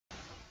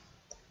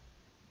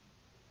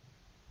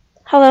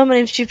Hello, my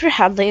name is Jupi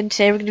Hadley, and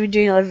today we're going to be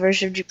doing another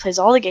version of Jupi Plays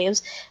All the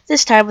Games,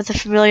 this time with the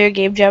familiar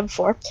Game Jam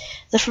 4.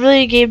 The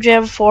familiar Game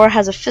Jam 4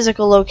 has a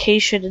physical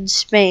location in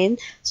Spain,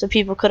 so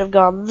people could have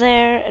gone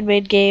there and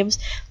made games,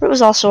 but it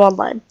was also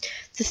online.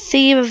 The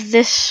theme of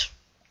this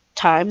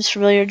time's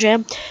familiar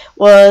jam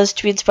was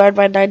to be inspired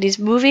by a 90s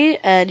movie,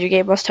 and your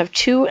game must have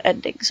 2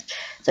 endings.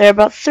 There are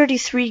about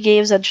 33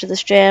 games entered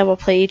this jam. We'll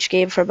play each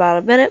game for about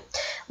a minute.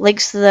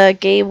 Links to the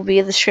game will be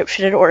in the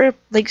description in order.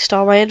 Links to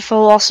all my info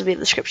will also be in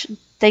the description.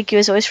 Thank you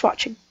as always for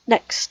watching.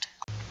 Next.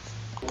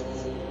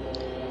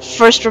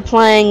 First we're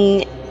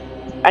playing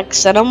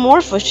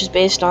Xenomorph, which is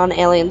based on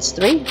Aliens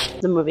 3,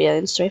 the movie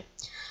Aliens 3.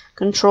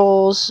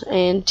 Controls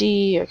and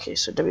D, okay,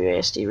 so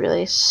WASD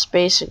really,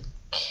 space and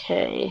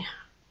K.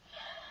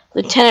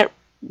 Lieutenant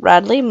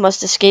Radley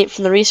must escape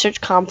from the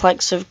research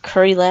complex of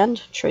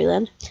Curryland,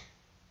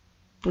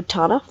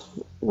 Butana,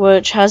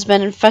 which has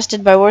been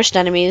infested by worst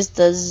enemies,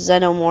 the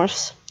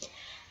Xenomorphs.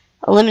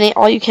 Eliminate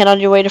all you can on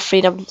your way to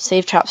freedom.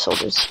 Save trapped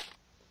soldiers.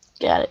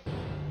 Got it.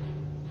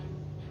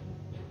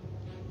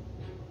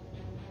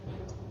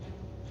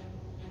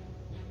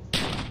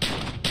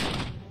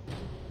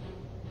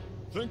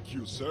 Thank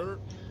you, sir.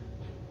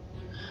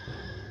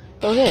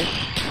 Okay.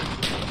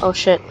 Oh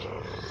shit.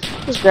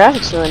 This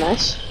graphics really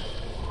nice.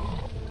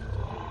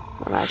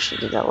 I'm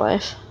actually do that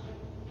live.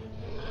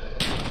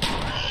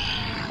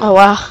 Oh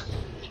wow.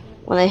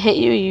 When they hit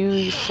you,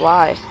 you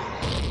fly.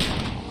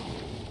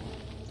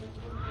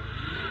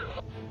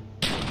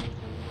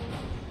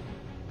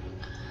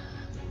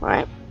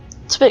 Alright.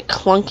 It's a bit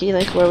clunky,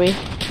 like where we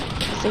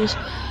things.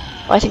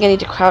 Oh, I think I need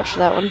to crouch for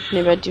that one.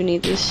 Maybe I do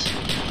need these.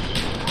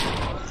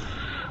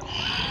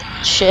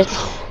 Shit.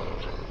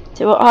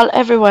 They were all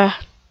everywhere.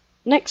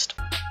 Next.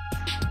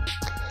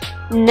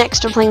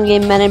 Next, we're playing the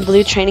game Men in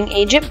Blue Training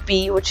Agent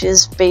B, which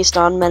is based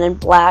on Men in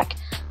Black.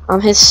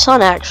 His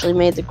son actually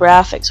made the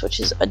graphics,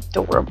 which is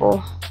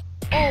adorable.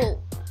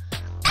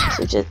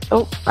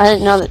 So I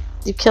didn't know that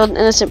you killed an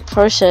innocent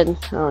person.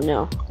 Oh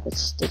no,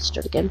 let's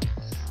start again.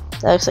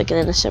 That looks like an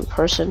innocent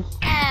person.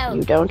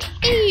 You don't.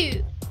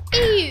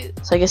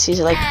 So I guess these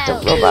are like the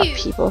robot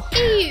people.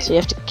 So you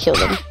have to kill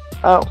them.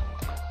 Oh.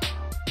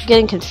 I'm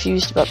getting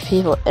confused about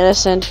people.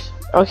 Innocent.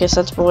 Okay,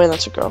 so that's a boy and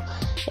that's a girl.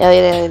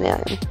 Alien.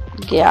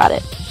 Got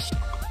it.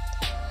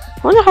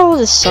 I wonder how old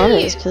his son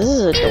is, because this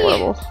is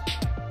adorable.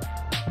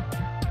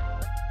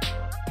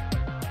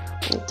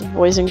 Get the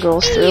boys and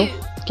girls through.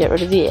 Get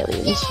rid of the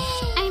aliens.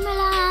 I'm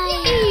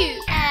alive.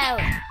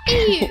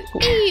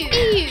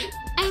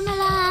 I'm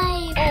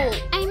alive.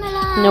 I'm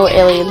alive. No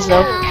aliens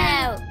though.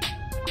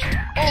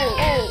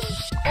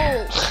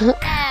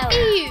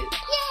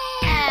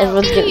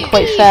 Everyone's getting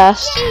quite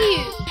fast.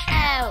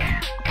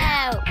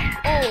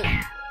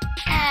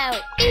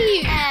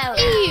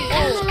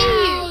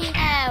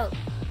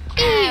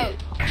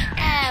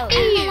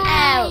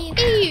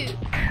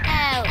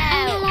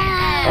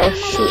 Oh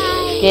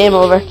shoot, game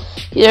over.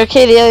 You're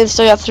okay, the aliens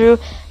still got through,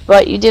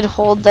 but you did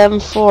hold them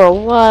for a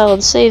while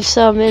and save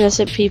some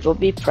innocent people.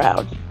 Be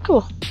proud.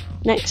 Cool.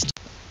 Next.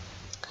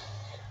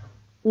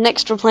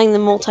 Next we're playing the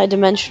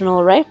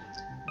multi-dimensional array.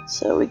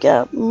 So we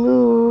got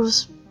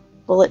moves,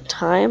 bullet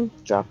time,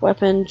 drop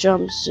weapon,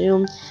 jump,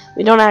 zoom.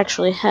 We don't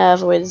actually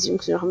have a way to zoom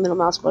because we don't have a middle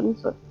mouse button,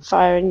 but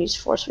fire and use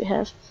force we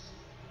have.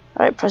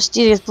 Alright, press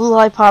D to get the blue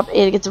lollipop,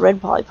 A to get the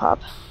red lollipop.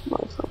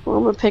 I'm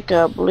gonna pick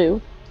blue.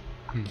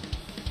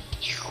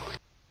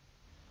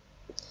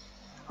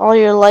 All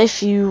your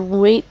life you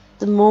wait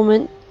that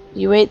moment,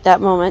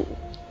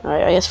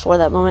 alright, I guess for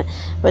that moment,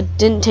 but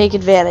didn't take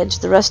advantage.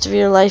 The rest of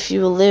your life you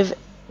will live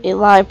a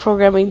lie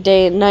programming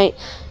day and night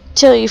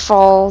till you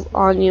fall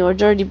on your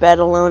dirty bed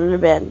alone and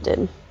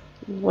abandoned.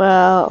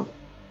 Well,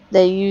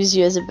 they use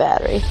you as a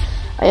battery.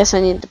 I guess I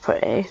need to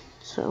put A,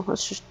 so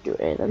let's just do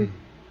A then.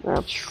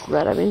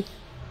 Red, I mean.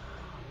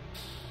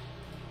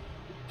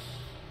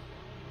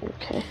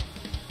 Okay.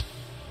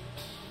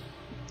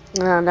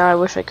 Now I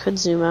wish I could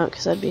zoom out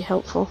because that'd be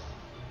helpful.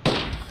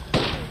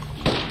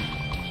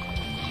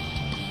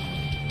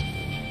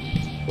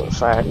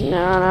 Fire.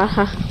 No.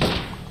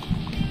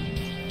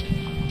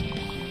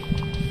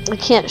 I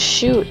can't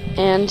shoot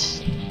and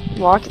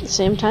walk at the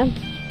same time.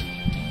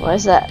 Why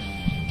is that?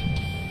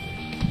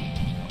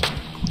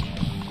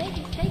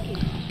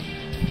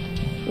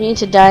 You need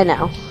to die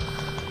now.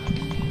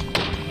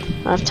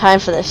 I don't have time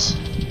for this.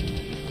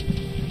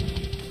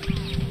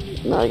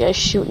 Another guy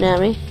shooting at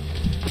me.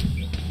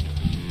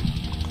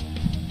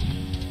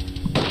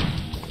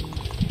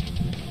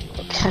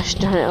 Gosh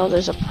darn it, oh,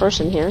 there's a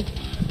person here.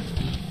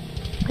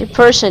 Hey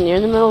person, you're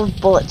in the middle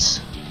of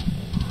bullets.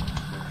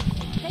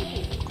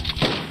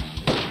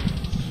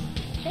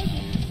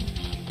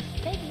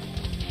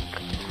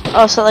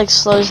 Oh, so it like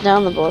slows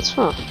down the bullets,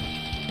 huh?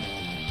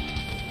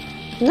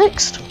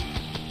 Next.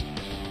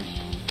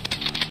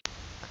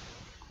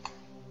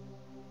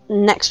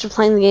 Next we're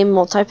playing the game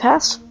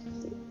Multipass.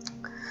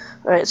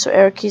 Alright, so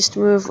arrow keys to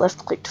move, left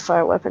click to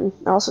fire weapon.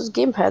 It also has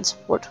gamepad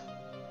support.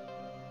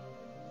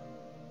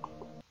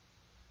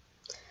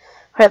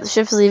 Alright, the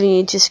ship is leaving, you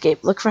need to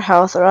escape. Look for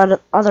health or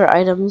other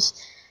items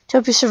to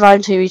help you survive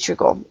until you reach your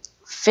goal.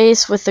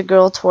 face with the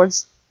girl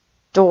towards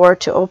door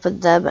to open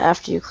them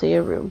after you clear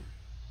your room.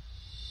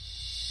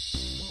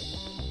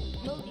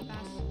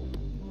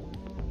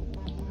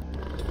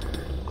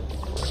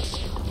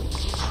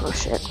 Oh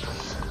shit.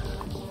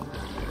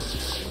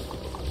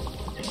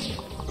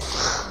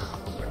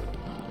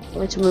 I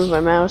need to move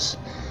my mouse.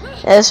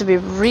 Yeah, this would be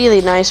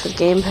really nice with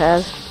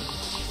gamepad.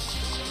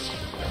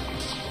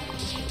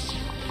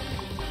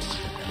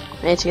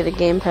 I need to get a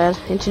gamepad.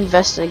 I need to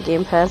invest in a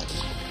gamepad.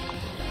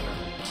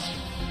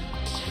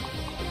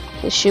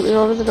 Can you shoot me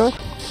over the door?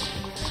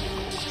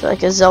 It's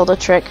like a Zelda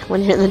trick.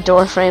 When you're in the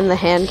door frame, the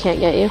hand can't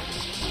get you.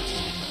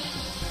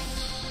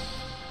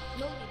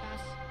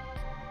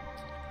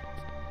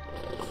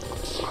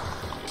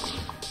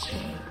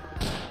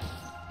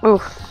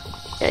 Ooh.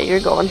 Yeah, you're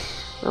going.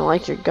 I don't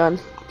like your gun.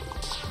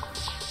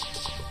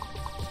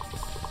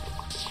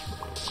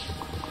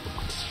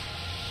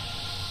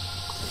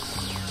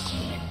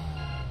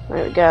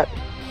 Alright, we got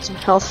some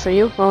health for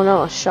you. Oh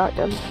no, a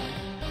shotgun.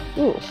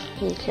 Ooh,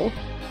 okay.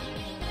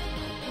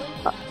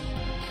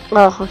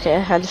 Oh, okay, I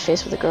had to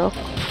face with a girl.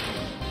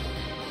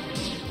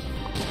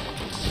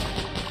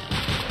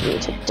 You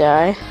need to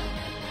die.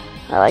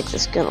 I like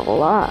this gun a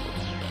lot.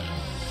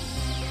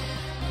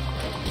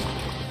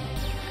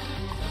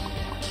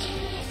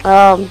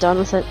 Oh, I'm done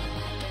with it.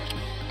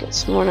 Get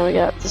some more. Now we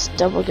got this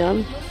double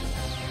gun.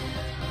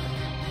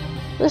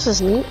 This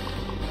is neat.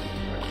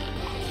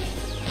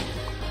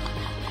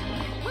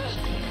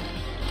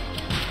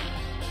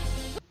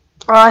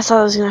 Oh, I thought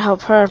I was gonna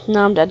help her.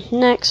 Now I'm dead.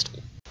 Next.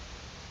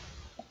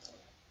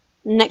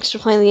 Next, we're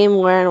playing the game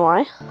Where and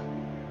Why.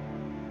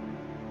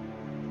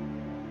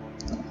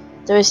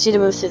 There is C to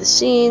move through the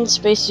scene,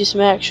 space to do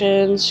some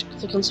actions,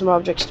 click on some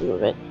objects to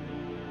move it.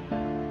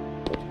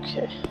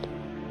 Okay.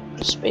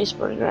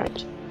 Spacebar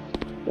interact.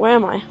 Where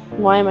am I?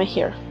 Why am I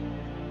here?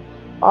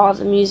 Oh,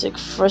 the music.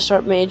 First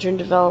art major and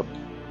develop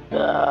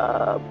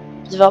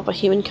by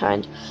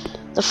humankind.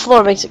 The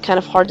floor makes it kind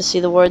of hard to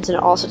see the words, and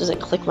it also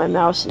doesn't click my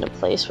mouse into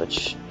place,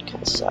 which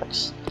kind of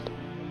sucks.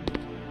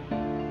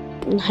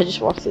 And I just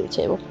walked through the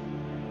table.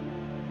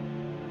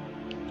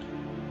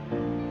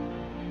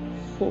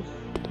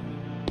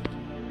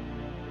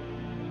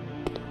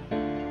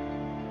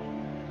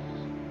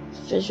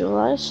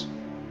 Visualize.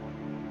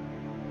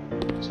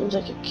 Seems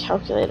like a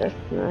calculator,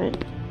 right?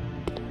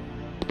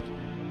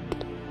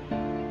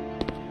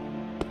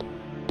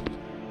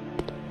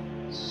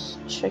 Let's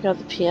check out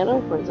the piano.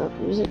 Where's that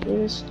music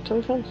is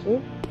coming from?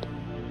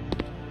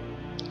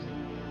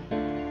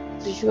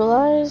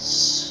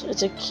 Visualize.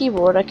 It's a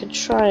keyboard. I could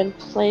try and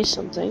play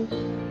something.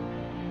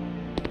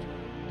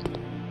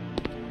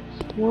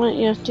 Why don't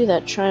you do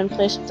that? Try and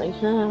play something.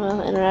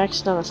 Well,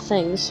 interact's not a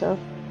thing, so.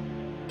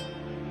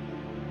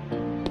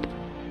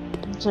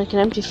 It's like an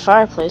empty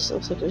fireplace. It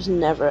looks like it was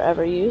never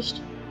ever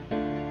used.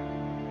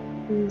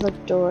 The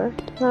door.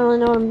 I don't really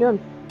know what I'm doing.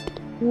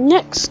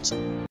 Next!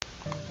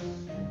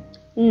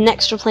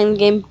 Next, we're playing the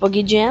game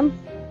Boogie Jam,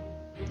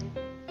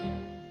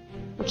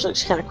 which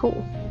looks kind of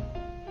cool.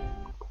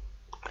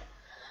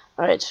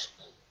 Alright.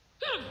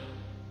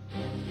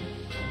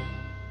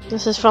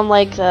 This is from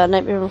like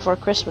Nightmare Before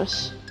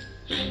Christmas.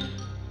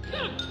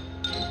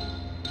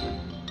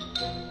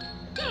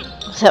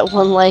 That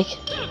one like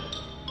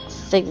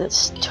thing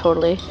that's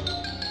totally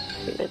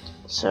weird.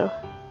 So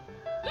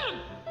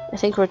I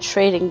think we're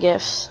trading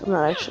gifts. I'm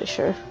not actually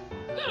sure.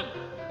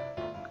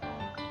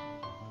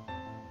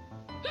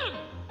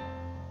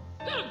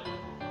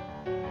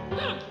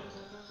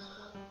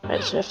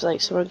 Alright, so we have to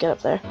like someone get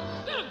up there.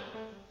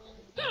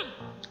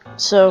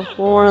 So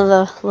we're one of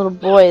the little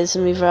boys,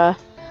 and we've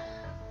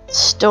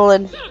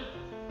stolen.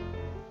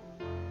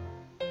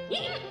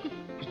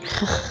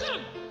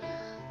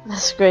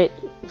 That's great.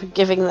 We're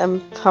giving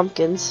them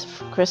pumpkins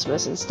for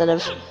Christmas instead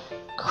of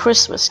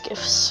Christmas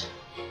gifts.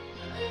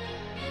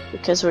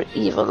 Because we're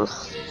evil.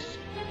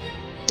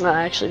 Not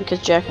actually, because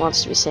Jack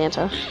wants to be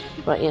Santa.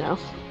 But, you know.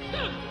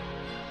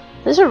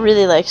 These are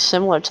really, like,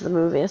 similar to the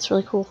movie. It's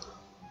really cool.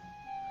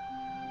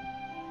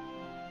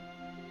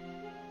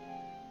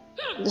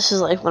 This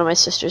is, like, one of my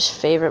sister's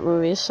favorite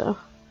movies, so.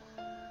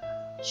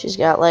 She's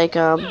got, like,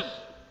 a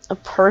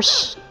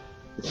purse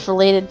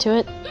related to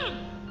it.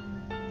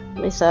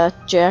 With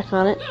Jack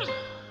on it.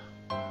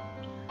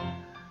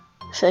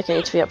 I feel like I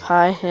need to be up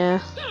high, yeah.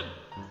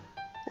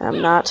 I'm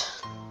not.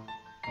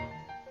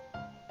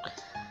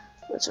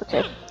 That's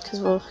okay, because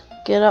we'll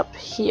get up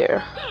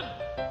here.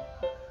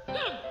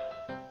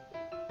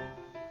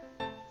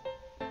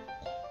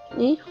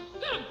 E?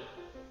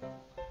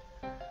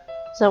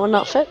 Does that one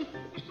not fit?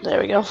 There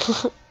we go.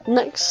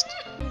 Next.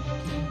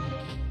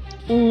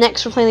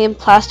 Next, we're playing the game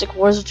Plastic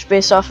Wars, which is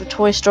based off of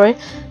Toy Story.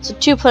 It's a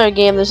 2-player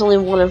game. There's only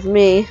one of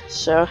me,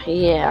 so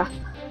yeah.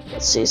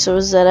 Let's see. So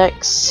is that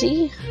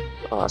XC?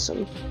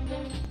 Awesome.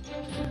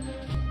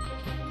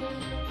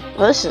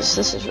 Well, this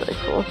is really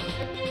cool.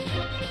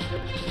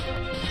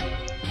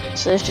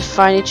 So they have to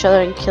find each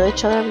other and kill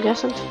each other, I'm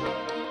guessing.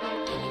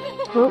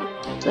 Oh,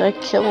 did I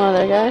kill one of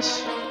their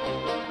guys?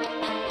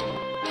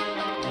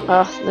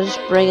 Oh, they're just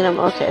bringing them.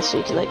 Okay, so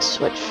you can like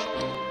switch.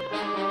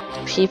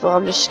 people.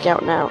 I'm just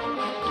scouting out.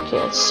 Okay,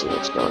 let's see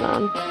what's going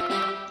on.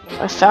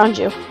 I found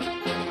you.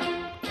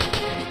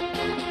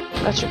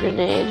 That's a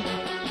grenade.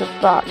 The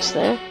box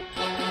there.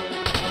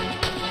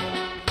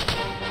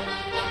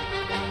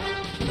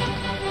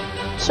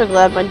 So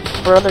glad my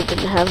brother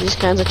didn't have these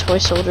kinds of toy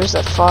soldiers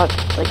that fought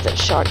like that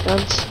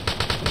shotguns.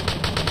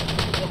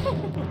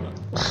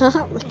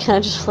 They kind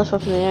of just flip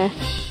up in the air.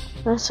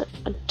 That's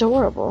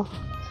adorable.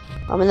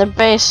 I'm in their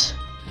base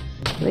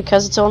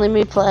because it's only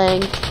me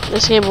playing.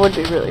 This game would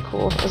be really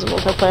cool as a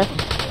multiplayer.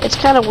 It's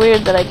kind of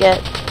weird that I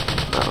get.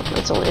 Oh,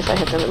 it's only if I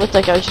hit them. It looked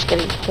like I was just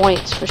getting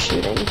points for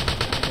shooting.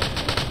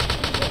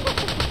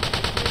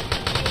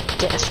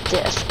 Death,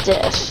 death,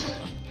 death.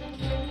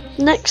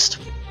 Next.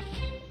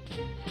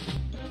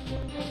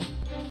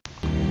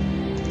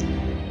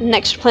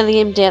 Next, we're playing the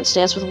game Dance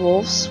Dance with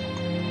Wolves.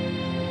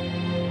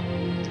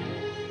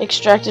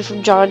 Extracted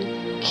from John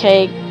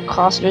K.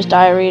 Costner's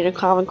diary in a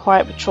calm and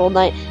quiet patrol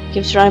night.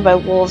 Came surrounded by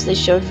wolves. They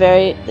showed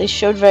very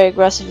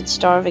aggressive and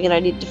starving, and I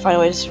needed to find a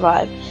way to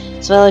survive.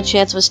 So my only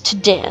chance was to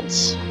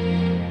dance.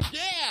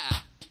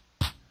 Yeah.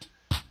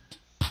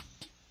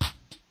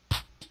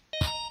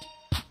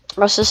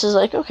 My sister's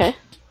like, okay,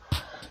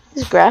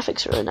 these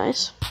graphics are really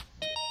nice.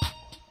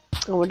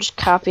 And we're just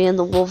copying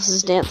the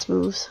wolves' dance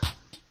moves.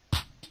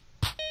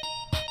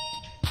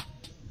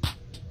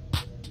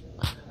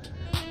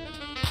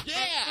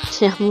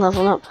 Yeah, I'm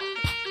leveling up.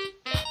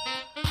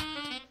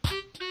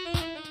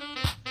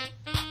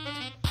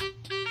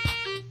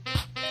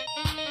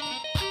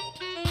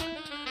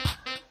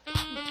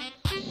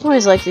 I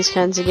always like these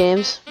kinds of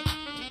games.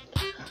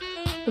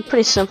 They're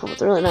pretty simple, but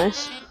they're really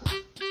nice.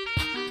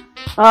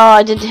 Oh,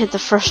 I didn't hit the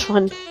first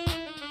one.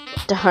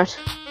 Darn.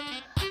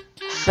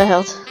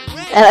 Failed.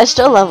 And I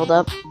still leveled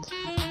up.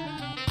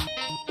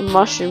 A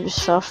mushroom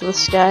just fell from the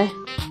sky.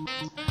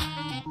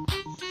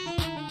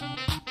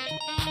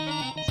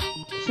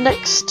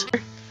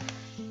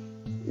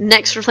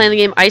 Next, we're playing the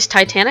game Ice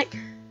Titanic.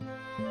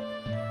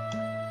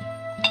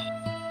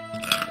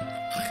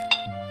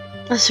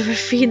 Oh, so we're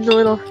feeding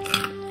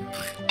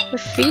we're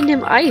feeding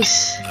him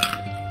ice.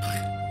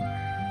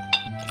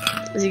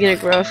 Is he gonna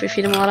grow if we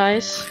feed him a lot of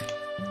ice?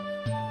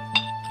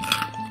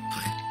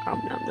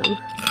 Nom nom nom.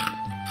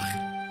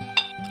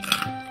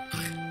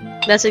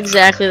 That's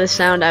exactly the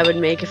sound I would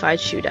make if I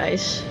chewed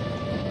ice.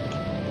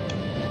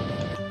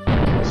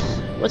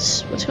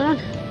 What's going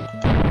on?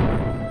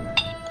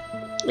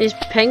 These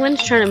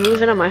penguins trying to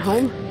move in on my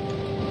home?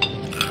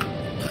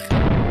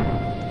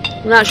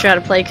 I'm not sure how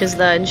to play because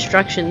the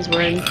instructions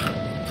were in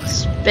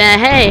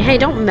hey,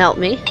 don't melt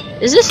me.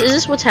 Is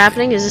this what's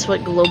happening? Is this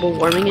what global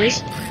warming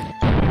is?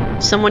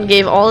 Someone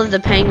gave all of the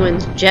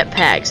penguins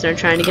jetpacks and are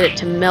trying to get it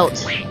to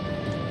melt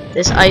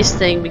this ice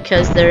thing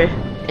because they're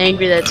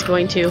angry that it's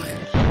going to.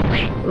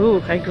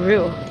 Ooh, I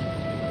grew.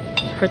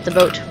 Hurt the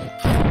boat.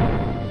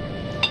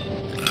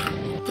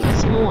 Need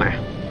some more.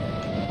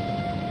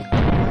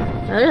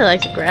 I really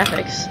like the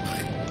graphics.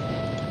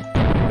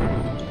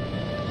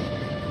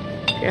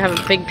 Here, I have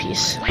a big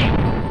piece.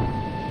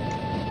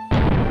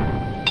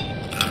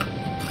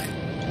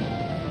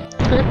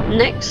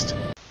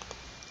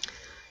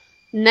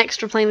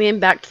 Next, we're playing the game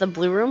Back to the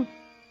Blue Room.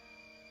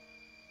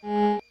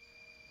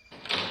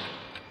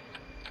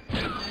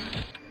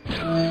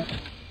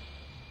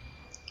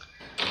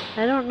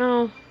 I don't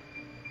know.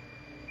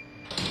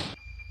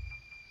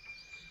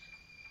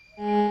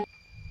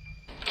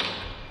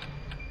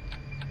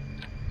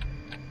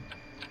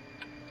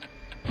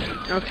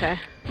 Okay.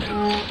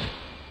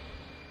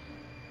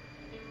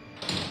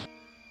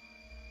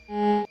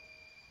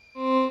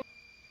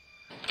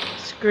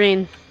 It's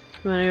green.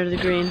 We want to go to the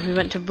green. We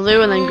went to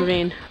blue and then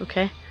green.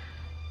 Okay.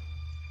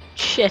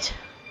 Shit.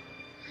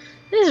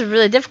 This is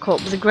really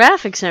difficult, but the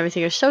graphics and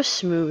everything are so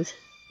smooth.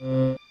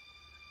 I'm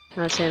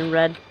not saying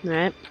red.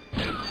 Alright.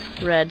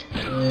 Red.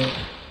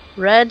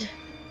 Red.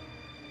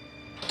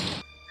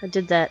 I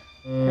did that.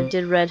 I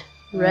did red.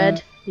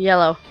 Red.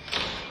 Yellow.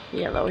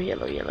 Yellow,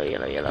 yellow, yellow,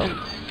 yellow, yellow.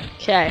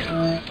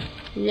 Okay.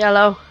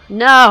 Yellow.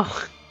 No!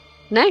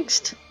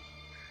 Next!